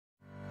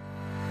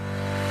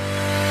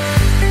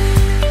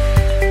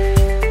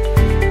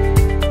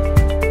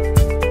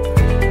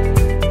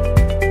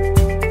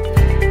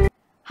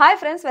Hi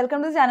friends,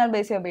 welcome to the channel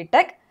Base Your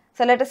B.Tech.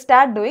 So let us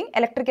start doing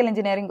electrical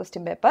engineering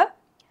question paper.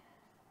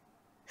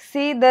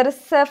 See, there is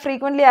a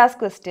frequently asked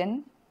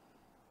question,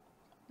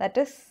 that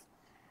is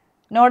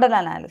nodal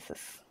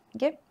analysis.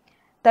 Okay,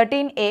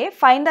 13A,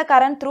 find the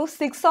current through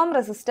 6 ohm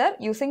resistor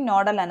using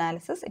nodal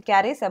analysis. It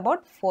carries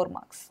about 4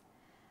 marks.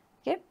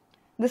 Okay,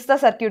 this is the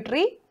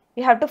circuitry.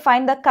 We have to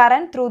find the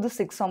current through the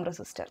 6 ohm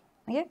resistor.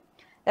 Okay,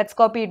 let's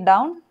copy it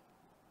down.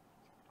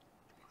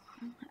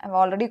 I have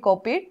already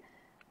copied.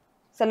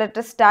 So let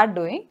us start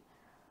doing.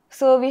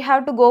 So we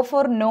have to go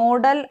for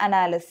nodal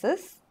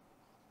analysis,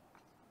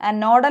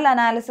 and nodal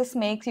analysis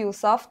makes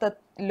use of the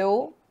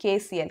law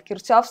KCL,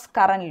 Kirchhoff's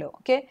current law.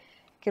 Okay,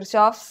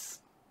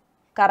 Kirchhoff's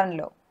current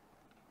law,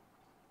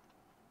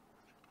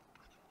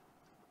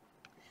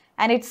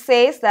 and it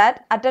says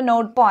that at a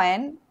node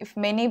point, if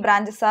many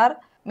branches are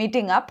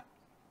meeting up,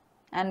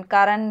 and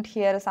current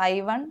here is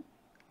I1,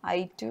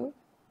 I2,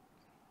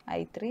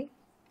 I3.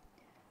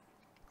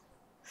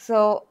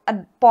 So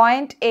at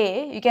point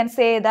A, you can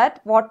say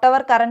that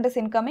whatever current is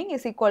incoming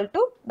is equal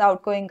to the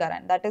outgoing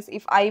current. That is,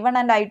 if I1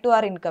 and I2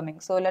 are incoming,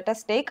 so let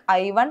us take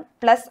I1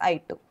 plus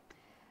I2,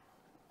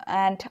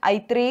 and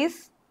I3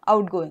 is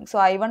outgoing. So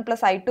I1 plus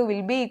I2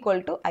 will be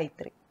equal to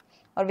I3,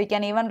 or we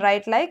can even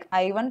write like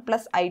I1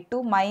 plus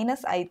I2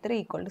 minus I3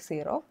 equal to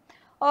 0,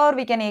 or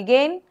we can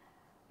again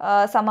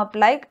sum up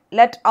like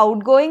let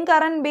outgoing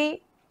current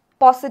be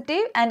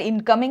positive and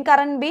incoming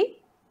current be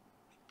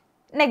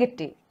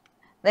negative.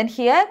 Then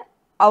here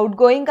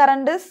outgoing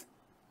current is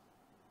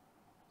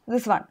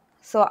this one,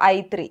 so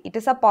I3, it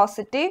is a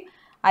positive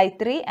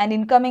I3, and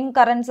incoming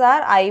currents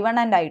are I1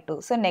 and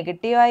I2, so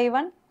negative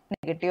I1,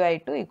 negative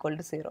I2 equal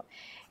to 0.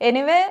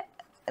 Anyway,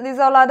 these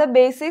all are the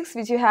basics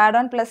which you had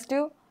on plus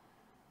 2.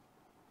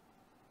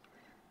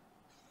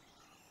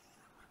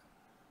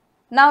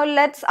 Now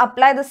let's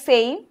apply the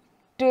same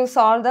to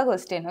solve the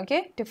question,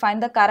 okay, to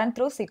find the current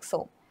through 6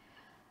 ohm.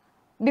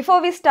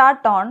 Before we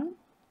start on,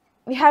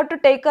 we have to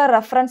take a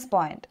reference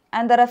point,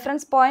 and the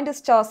reference point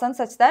is chosen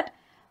such that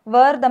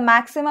where the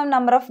maximum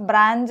number of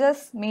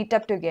branches meet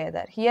up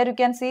together. Here you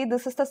can see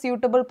this is the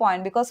suitable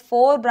point because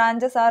 4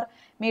 branches are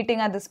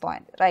meeting at this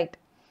point, right?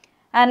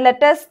 And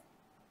let us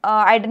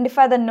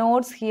identify the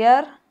nodes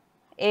here,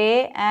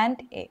 A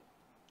and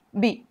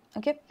B,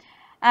 okay?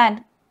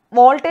 And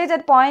voltage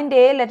at point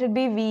A, let it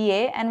be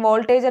VA, and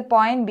voltage at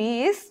point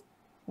B is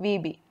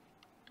VB,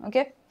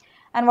 okay?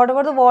 And what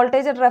about the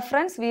voltage at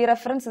reference? V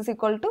reference is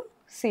equal to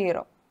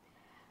 0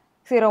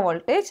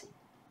 voltage,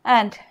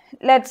 and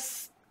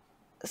let's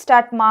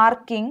start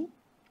marking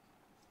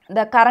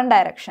the current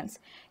directions.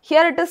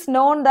 Here it is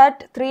known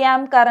that 3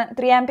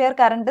 ampere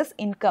current is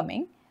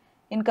incoming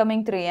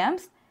 3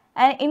 amps,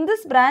 and in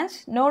this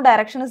branch no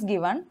direction is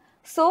given.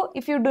 So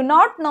if you do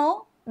not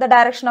know the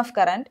direction of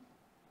current,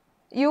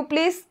 you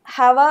please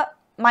have a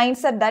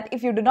mindset that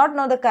if you do not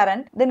know the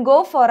current, then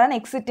go for an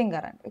exiting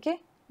current.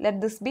 Okay,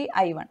 let this be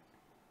I1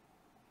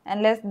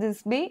 and let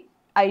this be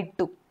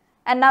I2.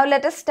 And now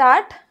let us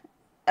start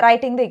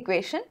writing the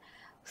equation.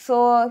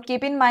 So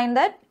keep in mind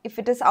that if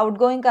it is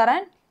outgoing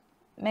current,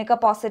 make a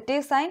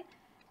positive sign,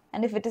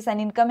 and if it is an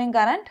incoming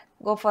current,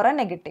 go for a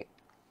negative.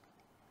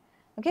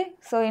 Okay,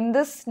 so in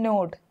this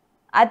node,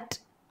 at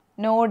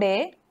node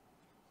A,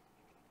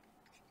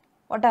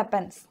 what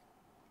happens?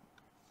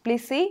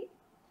 Please see,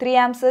 3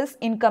 amps is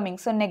incoming,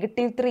 so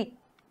negative 3,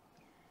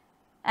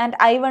 and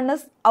I1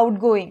 is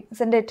outgoing,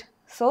 isn't it?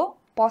 So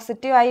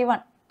positive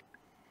I1.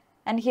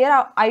 And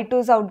here I2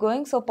 is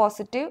outgoing, so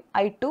positive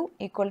I2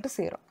 equal to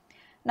 0.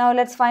 Now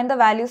let's find the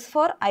values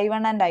for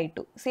I1 and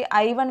I2. See,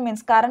 I1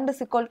 means current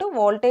is equal to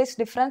voltage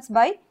difference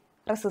by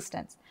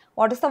resistance.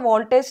 What is the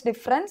voltage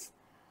difference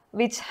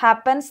which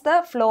happens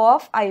the flow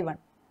of I1?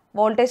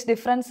 Voltage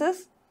difference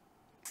is,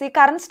 see,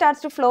 current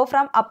starts to flow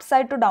from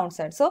upside to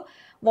downside. So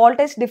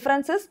voltage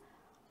difference is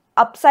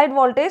upside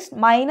voltage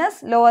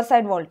minus lower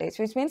side voltage,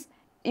 which means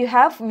you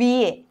have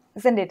VA,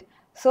 isn't it?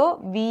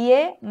 So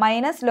VA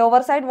minus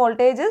lower side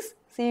voltage is,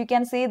 see, you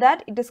can see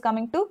that it is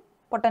coming to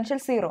potential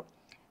 0.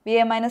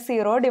 VA minus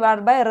 0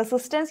 divided by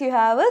resistance you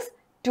have is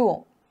 2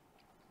 ohm.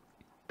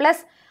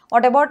 Plus,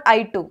 what about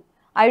I2?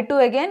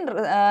 I2 again,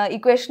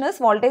 equation is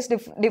voltage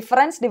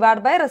difference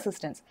divided by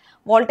resistance.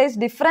 Voltage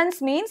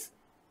difference means,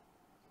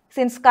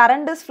 since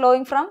current is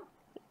flowing from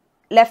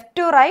left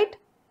to right,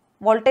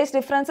 voltage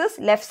difference is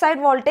left side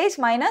voltage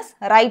minus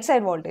right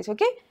side voltage,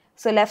 okay?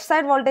 So left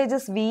side voltage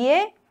is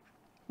VA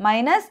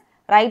minus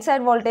right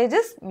side voltage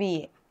is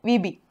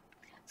VB.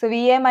 So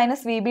VA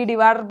minus VB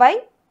divided by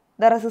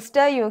the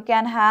resistor you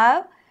can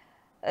have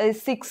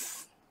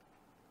 6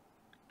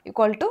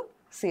 equal to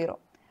 0.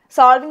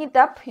 Solving it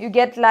up, you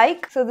get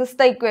like, so this is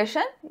the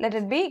equation, let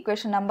it be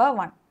equation number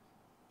 1.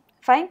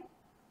 Fine.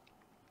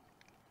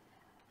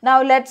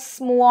 Now let's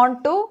move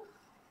on to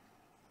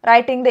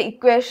writing the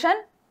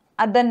equation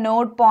at the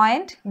node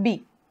point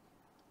B.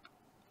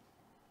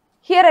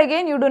 Here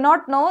again you do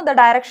not know the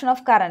direction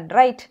of current,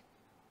 right?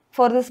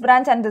 For this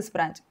branch and this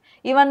branch.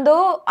 Even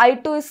though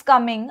I2 is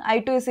coming,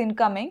 I2 is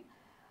incoming,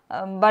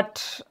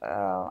 but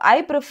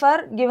I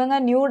prefer giving a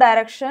new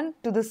direction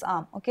to this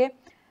arm, okay?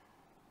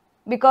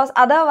 because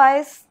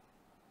otherwise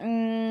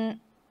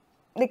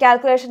the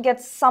calculation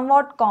gets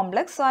somewhat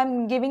complex. So I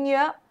am giving you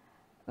a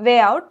way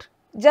out.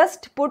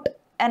 Just put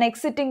an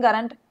exiting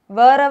current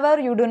wherever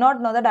you do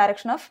not know the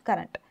direction of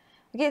current.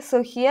 Okay,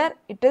 so here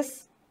it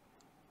is,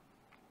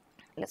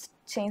 let's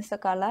change the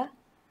color.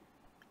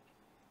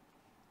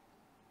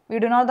 We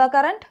do not know the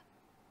current,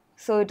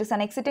 so it is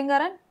an exiting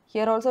current.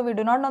 Here also we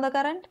do not know the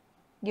current,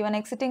 give an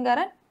exiting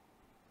current.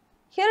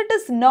 Here it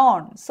is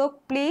known, so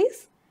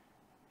please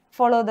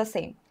follow the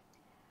same.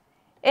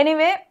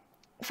 Anyway,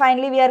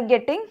 finally we are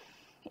getting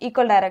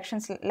equal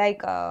directions,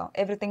 like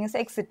everything is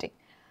exiting.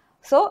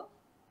 So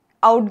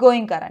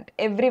outgoing current,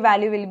 every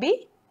value will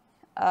be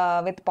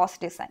with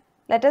positive sign.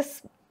 Let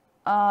us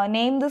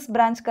name this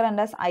branch current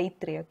as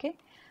I3. Okay,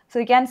 so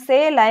you can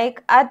say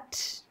like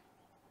at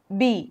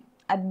B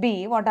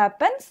what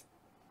happens?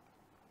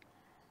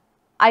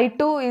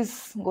 I2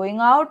 is going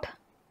out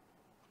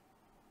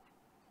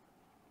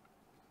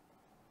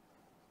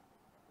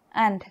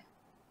and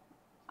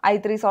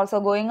I3 is also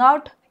going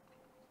out,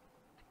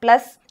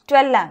 plus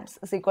 12 amps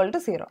is equal to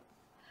 0.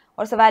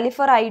 What's the value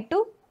for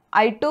I2?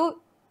 I2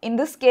 in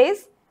this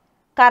case,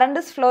 current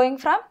is flowing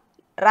from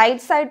right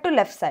side to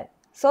left side.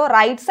 So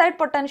right side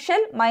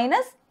potential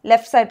minus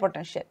left side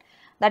potential,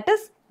 that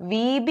is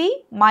VB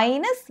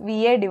minus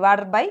VA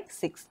divided by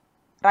 6.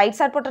 Right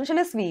side potential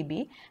is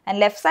VB and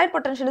left side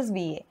potential is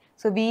VA.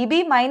 So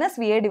VB minus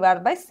VA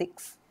divided by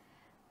 6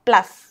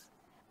 plus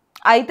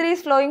I3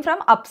 is flowing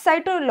from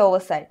upside to lower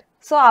side.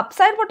 So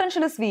upside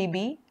potential is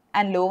VB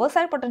and lower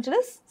side potential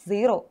is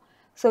 0.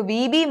 So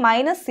VB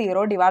minus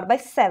 0 divided by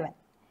 7.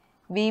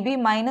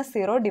 VB minus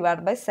 0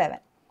 divided by 7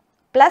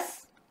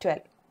 plus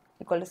 12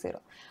 equal to 0.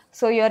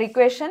 So your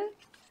equation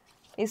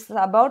is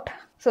about,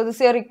 so this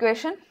is your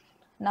equation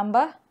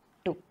number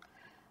 2.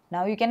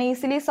 Now you can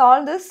easily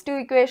solve these two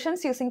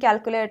equations using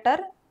calculator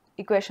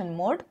equation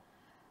mode.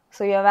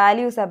 So your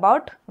value is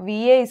about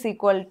VA is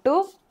equal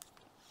to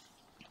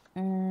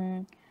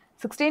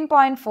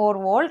 16.4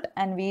 volt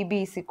and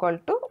VB is equal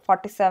to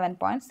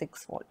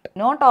 47.6 volt.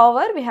 Not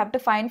over, we have to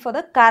find for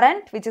the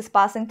current which is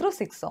passing through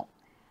 6 ohm.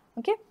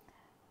 Okay,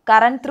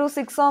 current through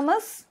 6 ohm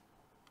is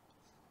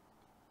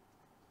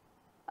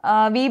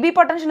VB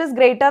potential is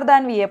greater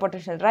than VA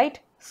potential, right?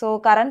 So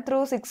current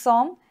through 6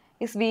 ohm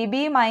is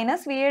VB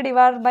minus VA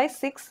divided by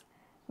 6,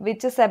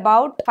 which is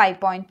about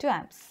 5.2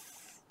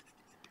 amps.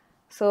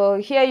 So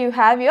here you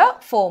have your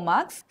 4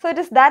 marks. So it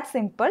is that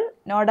simple,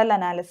 nodal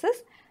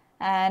analysis,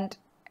 and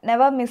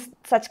never miss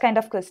such kind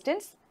of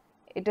questions.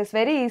 It is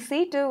very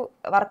easy to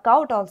work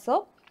out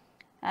also.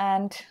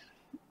 And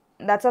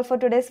that's all for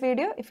today's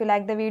video. If you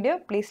like the video,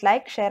 please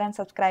like, share and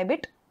subscribe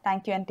it.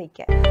 Thank you and take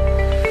care.